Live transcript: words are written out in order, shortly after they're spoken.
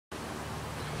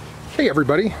Hey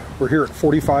everybody, we're here at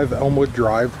 45 Elmwood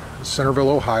Drive, Centerville,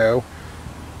 Ohio,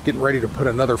 getting ready to put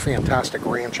another fantastic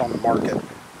ranch on the market.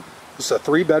 This is a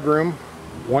 3-bedroom,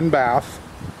 1 bath,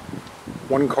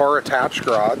 1 car attached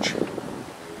garage,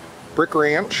 brick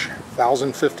ranch,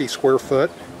 1,050 square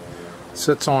foot,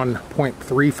 sits on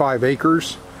 0.35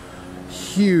 acres,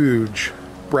 huge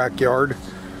backyard,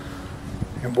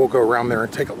 and we'll go around there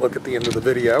and take a look at the end of the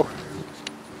video.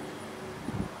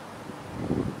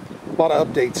 A lot of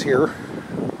updates here.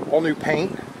 All new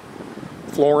paint,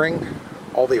 flooring,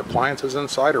 all the appliances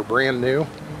inside are brand new.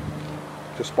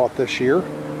 Just bought this year.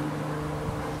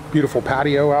 Beautiful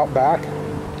patio out back.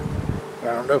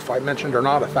 I don't know if I mentioned or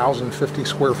not, 1,050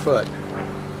 square foot.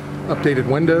 Updated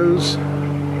windows,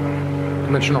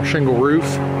 dimensional shingle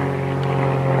roof,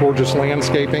 gorgeous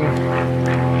landscaping.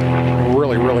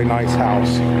 Really nice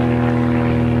house.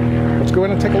 Let's go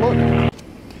in and take a look.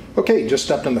 Okay, just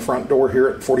stepped in the front door here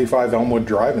at 45 Elmwood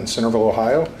Drive in Centerville,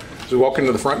 Ohio. As we walk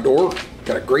into the front door,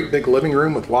 got a great big living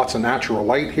room with lots of natural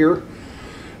light here.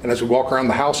 And as we walk around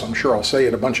the house, I'm sure I'll say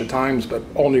it a bunch of times, but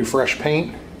all new fresh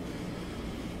paint,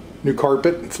 new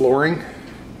carpet and flooring.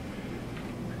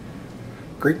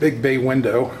 Great big bay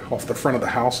window off the front of the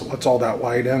house that lets all that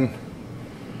light in.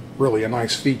 Really a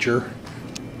nice feature.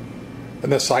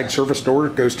 And this side service door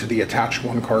goes to the attached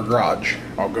 1-car garage.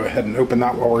 I'll go ahead and open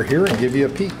that while we're here and give you a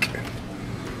peek.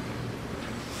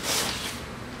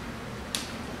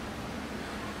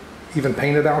 Even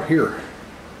painted out here.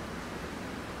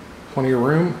 Plenty of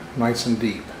room, nice and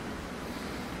deep.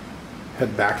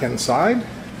 Head back inside.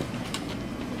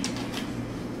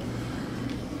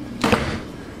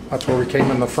 That's where we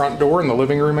came in the front door in the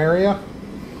living room area.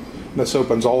 This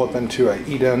opens all up into an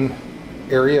eat-in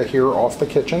area here off the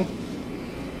kitchen.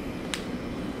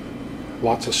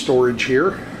 Lots of storage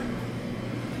here.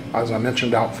 As I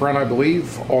mentioned out front, I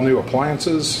believe, all new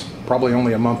appliances, probably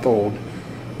only a month old.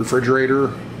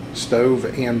 Refrigerator, stove,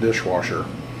 and dishwasher.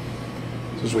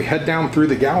 So as we head down through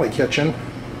the galley kitchen,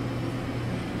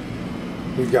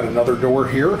 we've got another door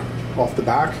here off the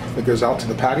back that goes out to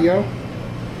the patio.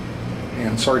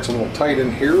 And sorry it's a little tight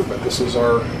in here, but this is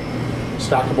our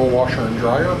stackable washer and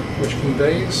dryer, which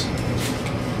conveys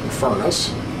the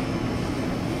furnace.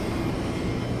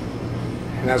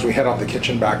 And as we head out the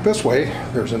kitchen back this way,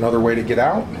 there's another way to get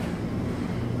out.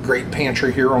 Great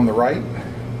pantry here on the right.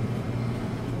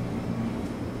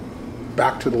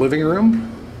 Back to the living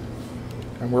room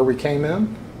and where we came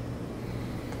in.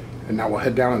 And now we'll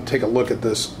head down and take a look at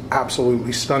this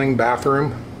absolutely stunning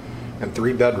bathroom and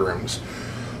 3 bedrooms.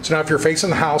 So now if you're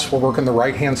facing the house, we're working the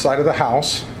right hand side of the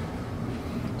house.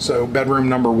 So bedroom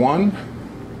number 1,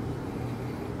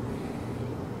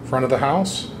 front of the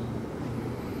house.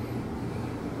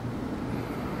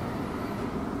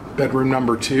 Bedroom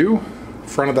number 2,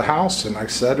 front of the house, and I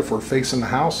said if we're facing the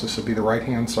house, this would be the right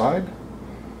hand side.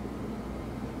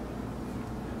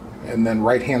 And then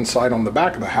right hand side on the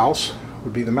back of the house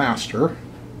would be the master.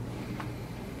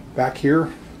 Back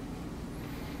here,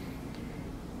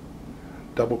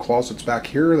 double closets back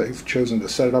here. They've chosen to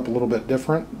set it up a little bit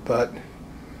different, but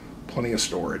plenty of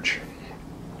storage.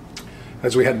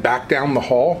 As we head back down the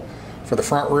hall for the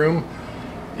front room,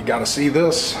 you got to see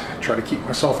this. Try to keep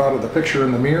myself out of the picture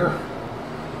in the mirror.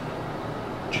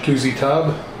 Jacuzzi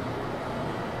tub.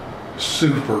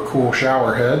 Super cool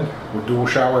shower head with dual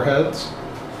shower heads.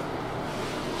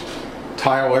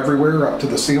 Tile everywhere up to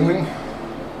the ceiling.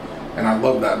 And I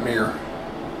love that mirror.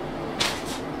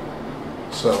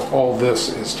 So all this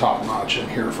is top notch in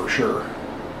here for sure.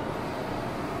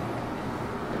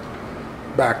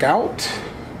 Back out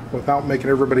without making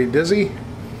everybody dizzy.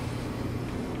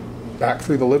 Back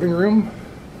through the living room,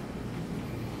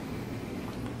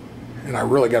 and I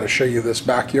really got to show you this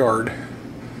backyard,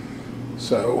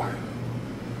 so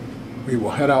we will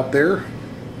head out there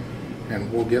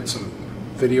and we'll get some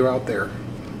video out there.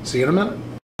 See you in a minute.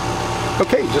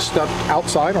 Okay, just stepped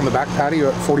outside on the back patio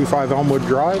at 45 Elmwood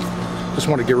Drive. Just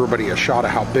want to give everybody a shot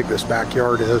of how big this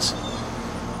backyard is.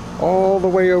 All the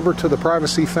way over to the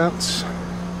privacy fence.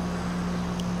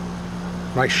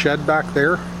 Nice shed back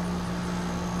there.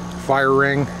 Fire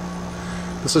ring.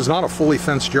 This is not a fully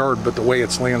fenced yard, but the way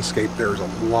it's landscaped, there's a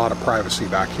lot of privacy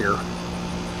back here.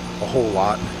 A whole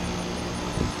lot.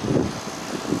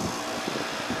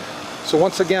 So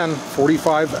once again,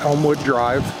 45 Elmwood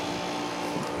Drive,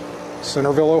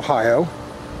 Centerville, Ohio.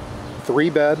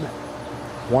 3-bed,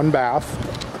 1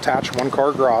 bath, attached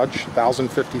 1-car garage,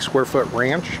 1,050 square foot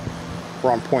ranch.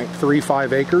 We're on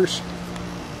 0.35 acres.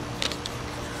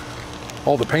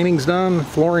 All the painting's done,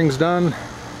 flooring's done.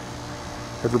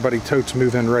 Everybody totes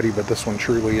move-in ready, but this one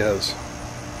truly is.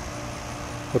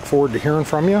 Look forward to hearing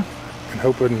from you and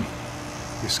hoping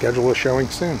you schedule a showing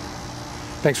soon.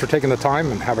 Thanks for taking the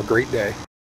time and have a great day.